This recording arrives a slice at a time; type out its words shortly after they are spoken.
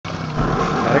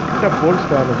கரெக்டா போல்ஸ்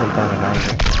கார்ல சொல்லிட்டாங்க நாங்க.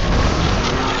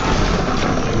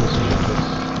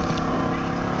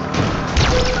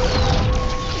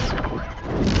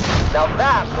 Now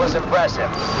that was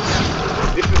impressive.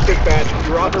 This is dispatch.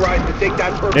 You're authorized to take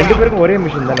that person. ரெண்டு பேருக்கும் ஒரே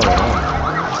மிஷன் தானே வரும்?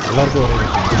 எல்லாருக்கும் ஒரே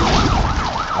mission.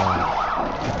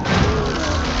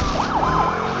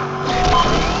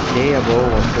 Stay above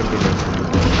 129.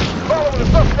 Follow the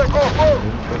suspect off road.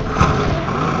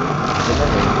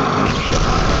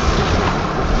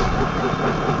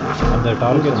 அந்த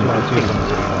டார்கெட்ஸ் அச்சீவ்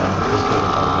பண்ணுங்க.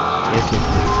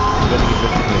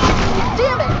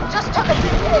 Damn it! Just took a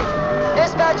big hit.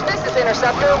 Dispatch, this is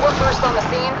Interceptor. We're first on the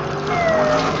scene.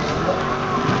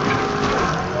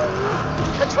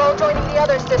 Control joining the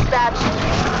others, dispatch.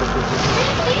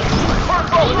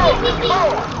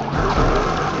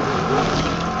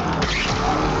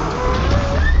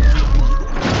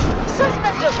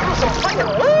 Suspect just threw some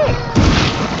freaking wings.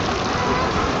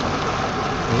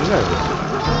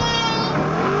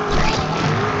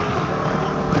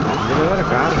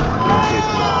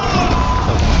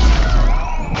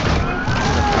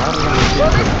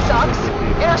 Well, this sucks.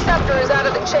 Interceptor is out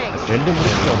of the chase.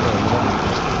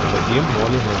 Game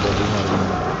volume அதிகமாக இருக்கும்.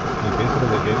 நீ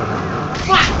பேசுகிறத கேட்கணும்.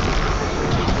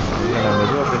 இல்லை நான்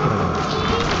மெதுவாக பேசுகிறேன்.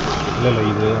 இல்லை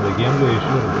இது அந்த கேமில்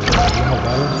இஷ்யூ இருக்குது. அதிகமாக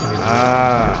பேலன்ஸ் பண்ணி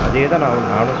அதே தான்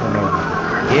நானும் சொன்னேன்.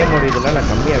 கேமோட இதெல்லாம் நான்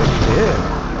கம்மியாக வச்சுட்டு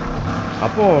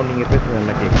அப்போது நீங்கள் பேசுகிறது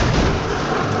நல்லா கேட்குறேன்.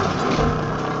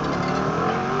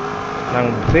 நான்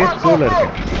ஃபேஸ் 2ல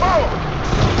இருக்கேன்.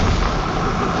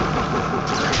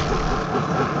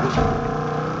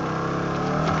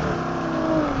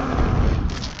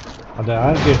 அந்த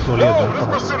ஏர் கேட்ஸ் வழியாக ஜம்ப்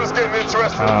பண்ண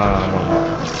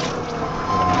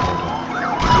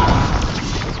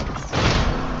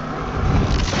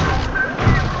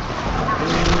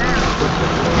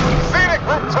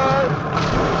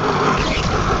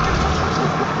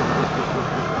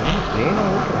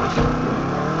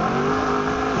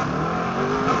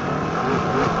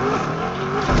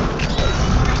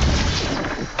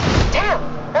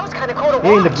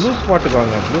இந்த ப்ளூ ஸ்பாட்டுக்கு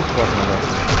வாங்க. ப்ளூ ஸ்பாட் நல்லா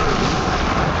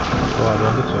ஸோ அது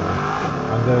வந்துச்சு.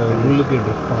 அங்கே உள்ளுக்கு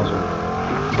ட்ரிஃப்ட் பண்ண சொல்லுங்கள்.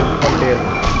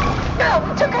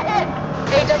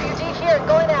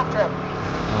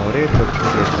 ஒரே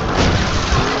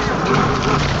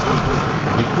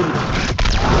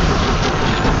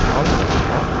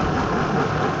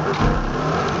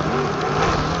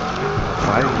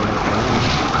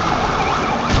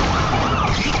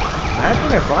I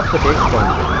think I brought the big one.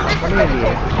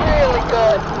 Really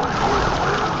good.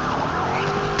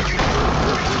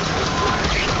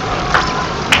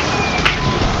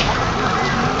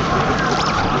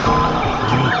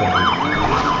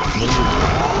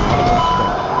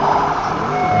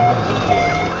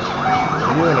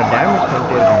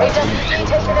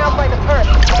 Taken out by the perp.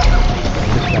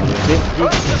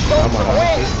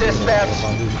 Dispatch.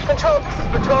 Control, this is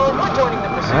patrol. We're joining the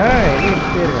pursuit.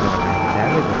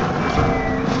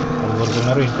 ஒரு சில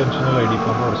நேரம் இன்டென்ஷனல்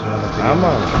அடிப்பாங்க, ஒரு சில நேரம்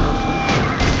ஆமாம்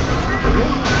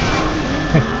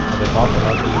அதை பார்த்து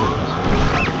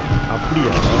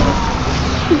அப்படியா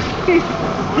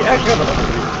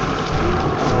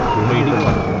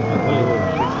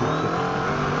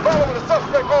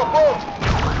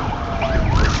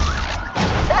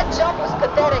That jump was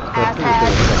pathetic,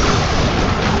 asshat.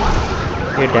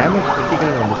 Yeah, damage critical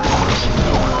வந்துச்சு.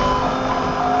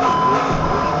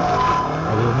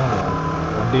 அது ஒன்றும்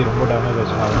வண்டி ரொம்ப டேமேஜ்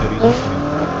ஆச்சுன்னா வந்து reason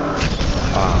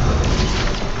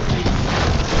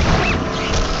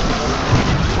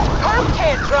Perp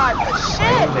can't drive for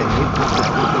shit.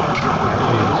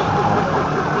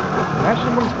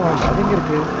 National form அது எங்க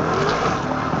இருக்கு?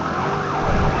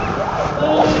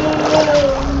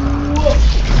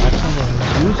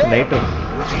 Use nitro.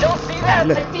 Don't see that.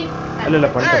 இல்ல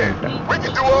பண்ணிட்டேன். We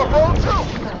can do off-road too.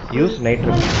 Use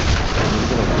nitro.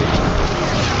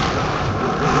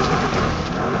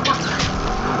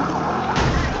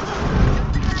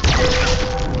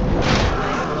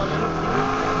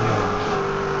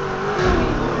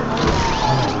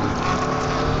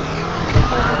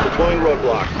 Deploying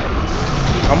roadblock.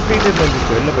 Completed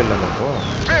வந்துச்சு வெளில போயிடலாமா இப்போ?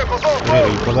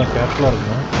 இப்போ தான் கேர்ஃபுல்லாக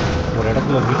இருக்கணும். ஒரு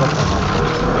இடத்துல ரீகால் பண்ணலாம்.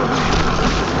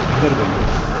 எங்கே இருக்கு?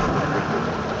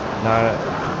 நான்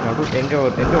எங்கே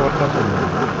ஒர்க் தான் சொல்லுவேன்.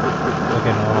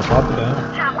 ஓகே நான் பார்த்துட்டேன்.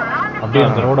 அப்படியே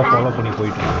அந்த ரோடை ஃபாலோ பண்ணி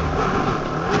போயிட்டேன்.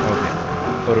 ஓகே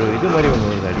ஒரு இது மாதிரி ஒன்று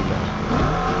வருது அடிக்கலாம்.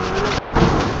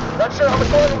 Not sure how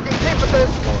much more we can keep with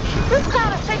this. This town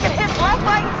is taking hits left,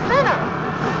 right, and center.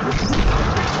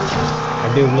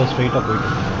 அப்படியே உள்ள ஸ்ட்ரைட்டாக போயிட்டு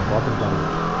பார்த்துட்டாங்க.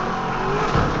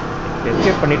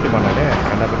 எஸ்கேப் பண்ணிட்டுமா நான்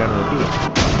கண்ணா பின்னாடி ஓட்டி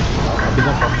அப்படி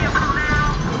தான் பண்ணேன்.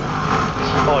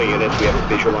 All units, we have a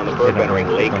visual on the perp entering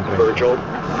Lake Virgil.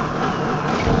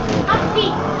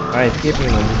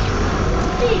 Escaping வந்து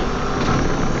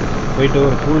போயிட்டு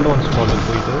ஒரு கூல் டவுன் ஸ்பாட்டுக்கு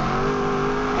போயிட்டு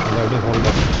அதை அப்படியே ஹோல்ட்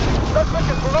ஆகும். Suspect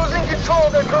is losing control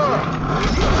of their car.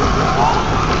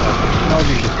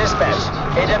 Dispatch,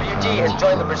 AWD has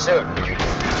joined the pursuit.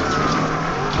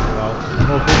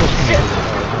 Shit!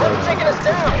 They're taking us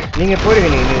down. நீங்க போறீங்க,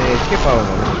 நீங்க எஸ்கேப்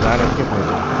ஆகுங்க. நான் எஸ்கேப்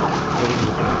ஆகுறேன்.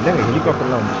 இல்லைங்க,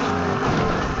 ஹெலிகாப்டர்லாம் வந்து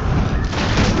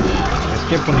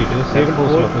எஸ்கேப் பண்ணிட்டு சேஃப்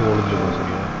ஹவுஸ்ல போய் ஒளிஞ்சிருக்கோம்.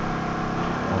 சரியா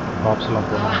காப்ஸ்லாம்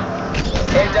போகணும்.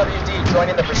 AWD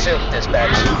joining the pursuit,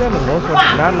 dispatch.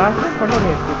 நான் லாஸ்ட் டைம் பண்ண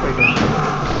எஸ்கேப் ஆயிட்டேன்.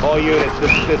 All units,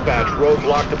 this is dispatch.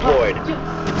 Roadblock deployed.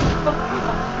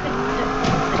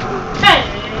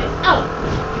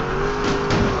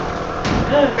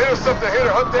 Intercept the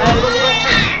hitter, hunt down the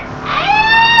suspect.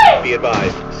 Be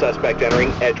advised, suspect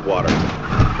entering Edgewater.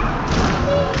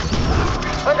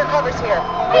 Undercover's here.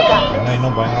 We got this. ஆனால்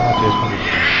இன்னும் பயங்கரமாக chase பண்ணிட்டு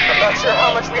இருக்கேன். I'm not sure how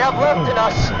much we have left in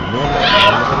us.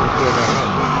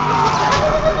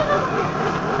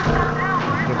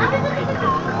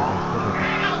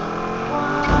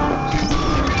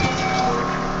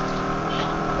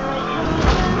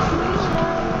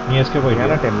 நீ escape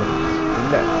ஆகிட்டியா? Time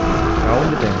இல்லை, நான்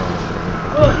வந்துட்டேன்.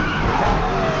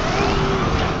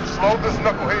 Slow this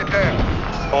knucklehead down.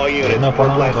 All units, என்ன perp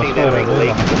பண்ணாலும் last seen first entering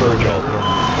Lake Virgil.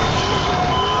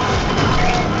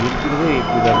 இருக்கிறது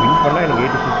இப்போ இதை வின் பண்ணால் எனக்கு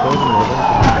 86,000 வரும்.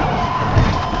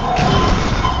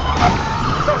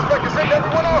 Suspect is hitting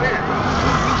everyone out here.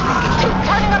 Keep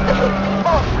turning up the heat.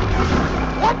 Oh.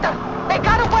 What the? They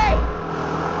got away.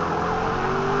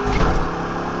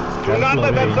 Do not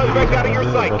let that suspect out of your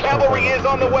sight. Cavalry is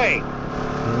on the way.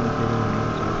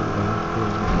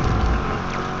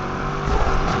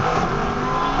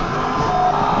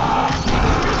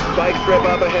 Spike strip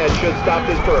up ahead should stop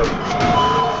this perp.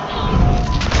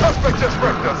 Suspect just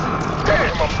wrecked us.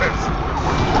 Damn, I'm pissed.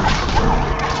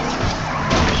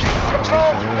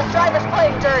 Control, this driver's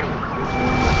playing dirty.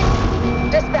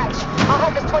 Dispatch, I'll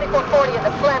have this 2440 in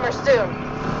the slammer soon.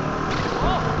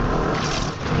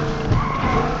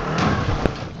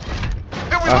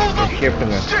 Did we lose them?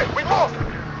 எஸ்கேப்டுங்க. Shit, we lost him.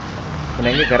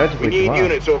 நான் எங்கே garage We need போயிட்டுமா?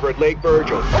 units over at Lake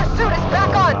Virgil. Pursuit is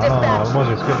back on, நானும் dispatch.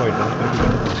 Almost escape ஆகிட்டேன். திருப்பி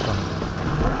கண்டுபிடிச்சிட்டாங்க.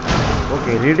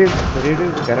 Okay, ரீடியூஸ்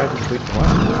கராஜுக்கு போயிட்டுமா?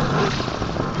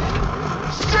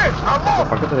 Shit, I'm off.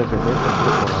 பக்கத்தில் இருக்க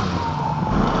safe போகலாம்.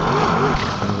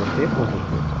 அங்கே சேஃப் ஹவுஸ்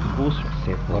இருக்கு. Boost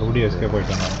safe house. மறுபடியும் எஸ்கேப்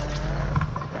ஆகிட்டேன் நான்.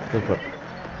 சூப்பர்.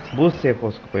 பூஸ்ட் சேஃப்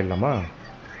ஹவுஸ்க்கு போயிடலாமா?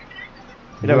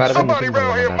 இல்லை வேறு ஏதாவது மிஷின்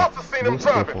பண்ணுவாங்க. பூஸ்ட்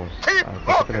சேஃப் ஹவுஸ் அது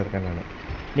பக்கத்தில் இருக்கேன் நான்.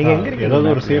 நீங்கள் எங்கே இருக்கீங்க?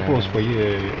 ஏதாவது ஒரு சேஃப் ஹவுஸ் போய்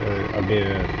அப்படியே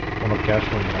உனக்கு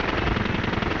கேஷ் பண்ணுறேன்.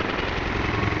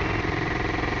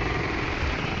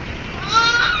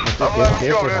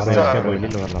 சேஃப் ஹவுஸ்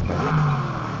வெளியில் வரலாம்.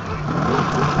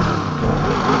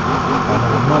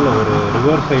 ஆனால் முன்னால் ஒரு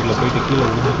ரிவர் சைடில் போயிட்டு கீழே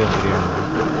விழுந்துட்டேன். தெரியாது,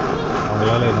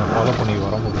 அவங்களால என்னை ஃபாலோ பண்ணி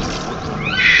வர முடியும்.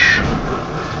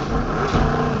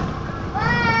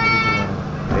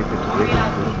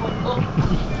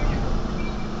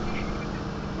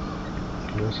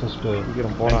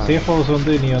 சேஃப் ஹவுஸ்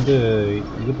வந்து நீ வந்து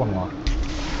இது பண்ணலாம்,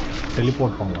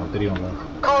 டெலிபோர்ட் பண்ணலாம். தெரியும்ல?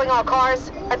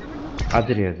 அது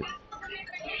தெரியாது.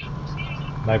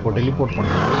 நான் இப்போ டெலிபோர்ட்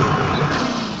பண்ணுறேன்.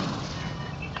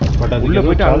 பட் அது உள்ளே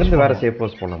போயிட்டு அங்கேருந்து வேறு சேஃப்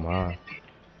ஹவுஸ் போகலாமா?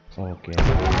 ஓகே,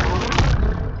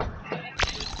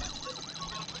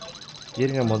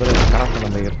 இருங்க, முதல்ல காசை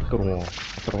நம்ம எடுத்துருவோம்,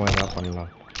 அப்புறமா என்ன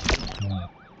பண்ணலாம்.